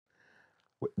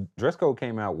Dress code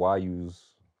came out while you was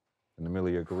in the middle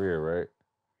of your career, right?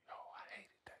 Yo, I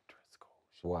hated that dress code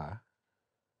shit. Why?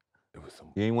 It was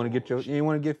some You ain't want to get you ain't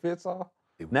want to get fits off?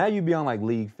 Now you be on like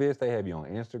League Fits. They have you on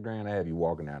Instagram. They have you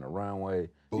walking down the runway.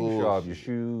 You can show off your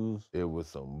shoes. It was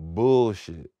some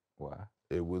bullshit. Why?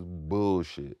 It was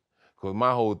bullshit. Because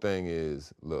my whole thing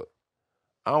is, look,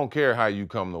 I don't care how you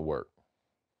come to work.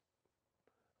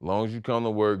 As long as you come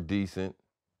to work decent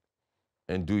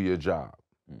and do your job.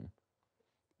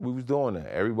 We was doing that.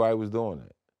 Everybody was doing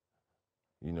that.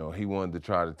 You know, he wanted to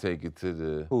try to take it to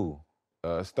the... Who?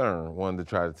 Stern wanted to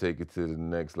try to take it to the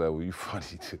next level. You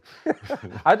funny too.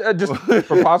 I just,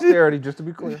 for posterity, just to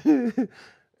be clear.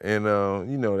 And,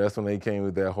 you know, that's when they came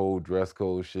with that whole dress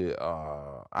code shit.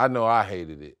 I know I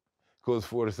hated it. Because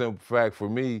for the simple fact, for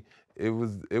me, it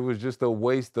was just a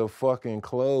waste of fucking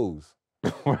clothes.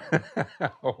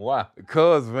 Why?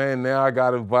 Because, man, now I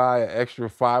got to buy an extra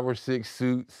 5 or 6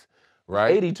 suits,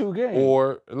 right? 82 games.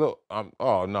 Or, look,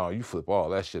 oh, no, you flip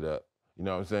all that shit up. You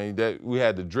know what I'm saying? That we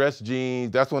had the dress jeans.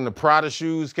 That's when the Prada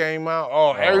shoes came out.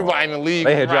 Oh, everybody in the league.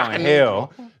 They had y'all in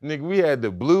hell. Nigga, we had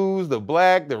the blues, the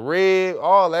black, the red,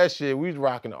 all that shit. We was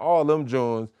rocking all them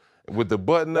joints with the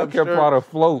button-up shirt. Kept Prada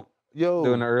afloat. Yo,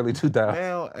 during the early 2000s.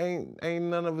 Now ain't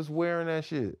none of us wearing that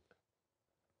shit.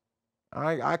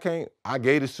 I can't. I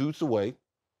gave the suits away.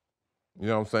 You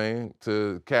know what I'm saying?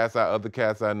 To other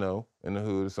cats I know in the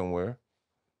hood somewhere.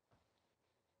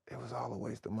 It was all a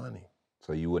waste of money.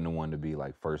 So you wouldn't have wanted to be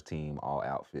like first team all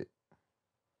outfit.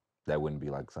 That wouldn't be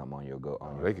like something on your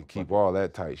They could keep all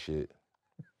that tight shit.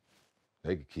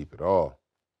 They could keep it all.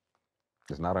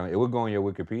 It's not on. It would go on your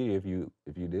Wikipedia if you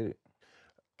did it.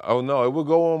 Oh no, it would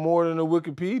go on more than the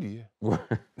Wikipedia.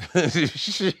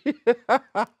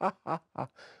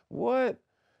 What?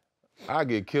 I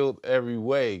get killed every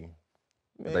way.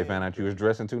 Man. They found out you was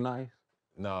dressing too nice?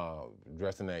 No,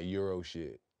 dressing that Euro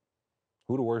shit.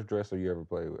 Who the worst dresser you ever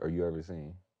played with or you ever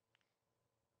seen?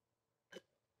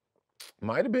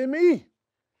 Might have been me.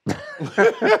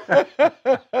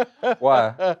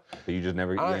 Why? So you just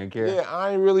never didn't care? Yeah,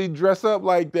 I ain't really dress up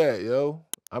like that, yo.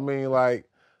 I mean, like,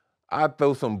 I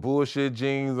throw some bullshit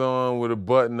jeans on with a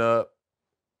button up.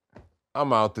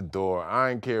 I'm out the door.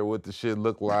 I ain't care what the shit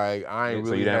look like. I ain't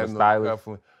so really you didn't have a stylist?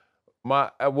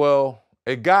 Well,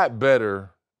 it got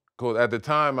better because at the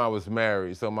time I was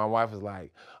married. So my wife was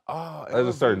like, "Oh, there's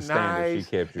a certain standard she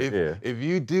kept you. If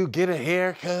you do get a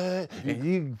haircut and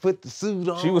you put the suit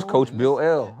on." She was Coach Bill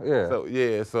L.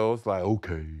 Yeah. So it's like,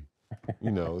 okay,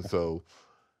 you know. So,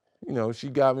 you know, she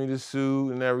got me the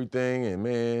suit and everything, and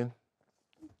man,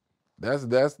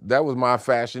 that was my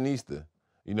fashionista.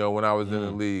 You know, when I was in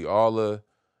the league,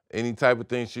 any type of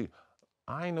thing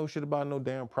I ain't know shit about no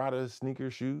damn Prada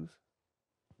sneaker shoes.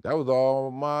 That was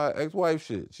all my ex-wife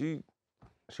shit. She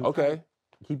okay.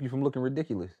 Keep you from looking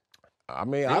ridiculous. I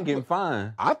mean, I'm getting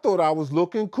fine. I thought I was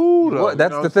looking cool though. Well,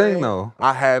 that's the thing though.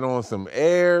 I had on some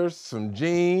Airs, some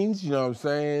jeans, you know what I'm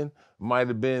saying? Might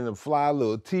have been a fly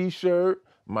little t-shirt,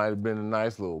 might have been a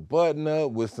nice little button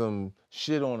up with some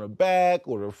shit on the back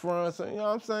or the front, you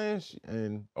know what I'm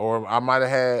saying? Or I might have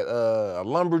had a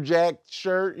lumberjack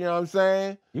shirt, you know what I'm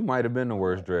saying? You might have been the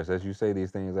worst dressed as you say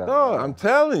these things out. No, I'm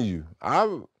telling you.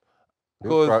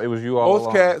 It was you all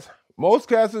along. Most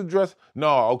cats are dressed.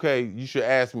 No, okay, you should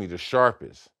ask me the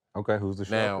sharpest. Okay, who's the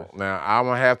sharpest? Now I'm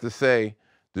gonna have to say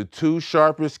the 2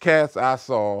 sharpest cats I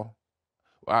saw,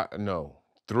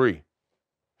 3.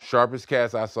 Sharpest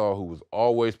cats I saw who was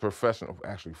always professional.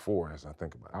 Actually 4 as I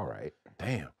think about it. All right.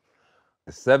 Damn.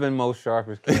 The 7 most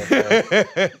sharpest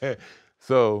cats.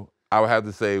 So I would have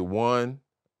to say 1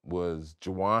 was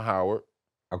Juwan Howard.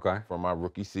 Okay. From my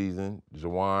rookie season.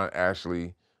 Juwan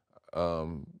actually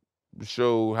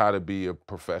showed how to be a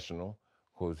professional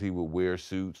because he would wear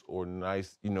suits or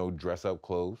nice, dress up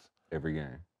clothes. Every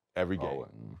game. Every game.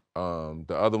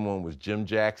 The other one was Jim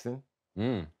Jackson,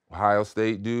 Ohio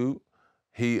State dude.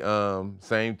 He,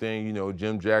 same thing,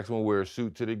 Jim Jackson would wear a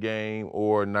suit to the game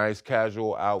or a nice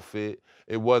casual outfit.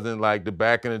 It wasn't like the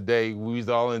back in the day, we was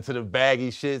all into the baggy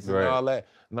shits and all that.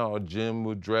 No, Jim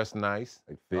would dress nice.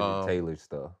 Like fitted, tailored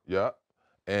stuff. Yeah.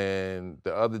 And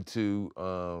the other 2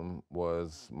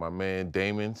 was my man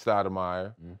Damon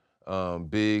Stoudemire.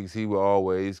 Biggs, he would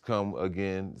always come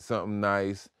again, something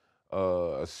nice,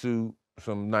 a suit,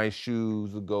 some nice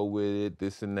shoes to go with it,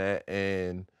 this and that.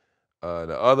 And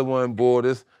the other one, boy,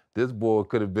 this boy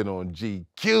could have been on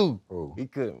GQ. Ooh. He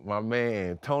could, my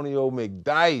man Antonio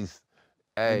McDice.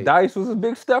 Hey. Dice was a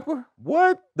big stepper?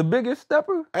 What? The biggest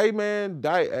stepper? Hey, man,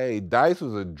 Dice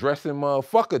was a dressing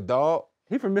motherfucker, dog.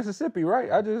 He from Mississippi,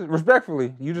 right? I just,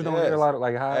 respectfully, you just don't hear a lot of,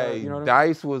 like, how, Hey, you know what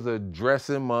Dice was a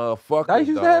dressing motherfucker, Dice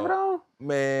used to have it on?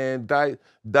 Man,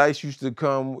 Dice used to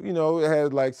come, you know, it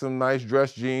had like some nice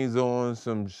dress jeans on,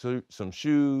 some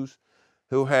shoes.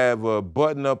 He'll have a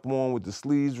button up on with the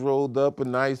sleeves rolled up, a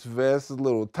nice vest, a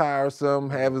little tie or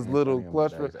something, have his little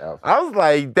clutcher. I was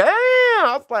like, damn.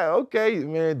 I was like, okay,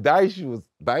 man, Dice was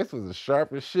the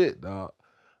sharpest shit, dog.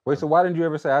 Wait, so why didn't you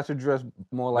ever say I should dress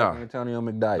more like Antonio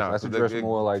McDyess? Nah, I should dress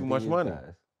more like too much money.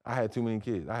 guys. I had too many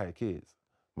kids. I had kids.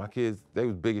 My kids, they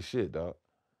was big as shit, dog.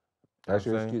 Dice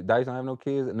don't have no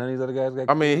kids. None of these other guys got kids.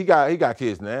 I mean, he got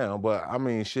kids now, but I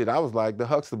mean, shit, I was like the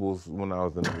Huxtables when I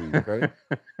was in the league. Okay,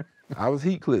 I was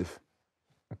Heathcliff.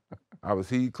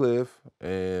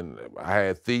 And I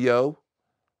had Theo.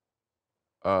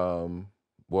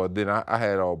 Well, then I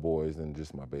had all boys and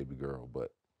just my baby girl,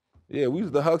 but yeah, we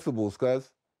was the Huxtables,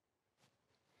 cuz.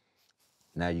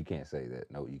 Now you can't say that.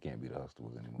 No, you can't be the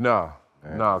Huxtables anymore.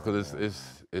 No, because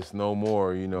it's no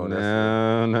more. You know.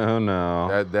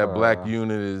 No. That black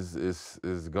unit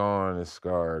is gone. It's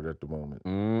scarred at the moment.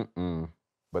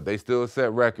 But they still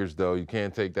set records, though. You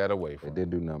can't take that away from them. They did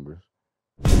do numbers.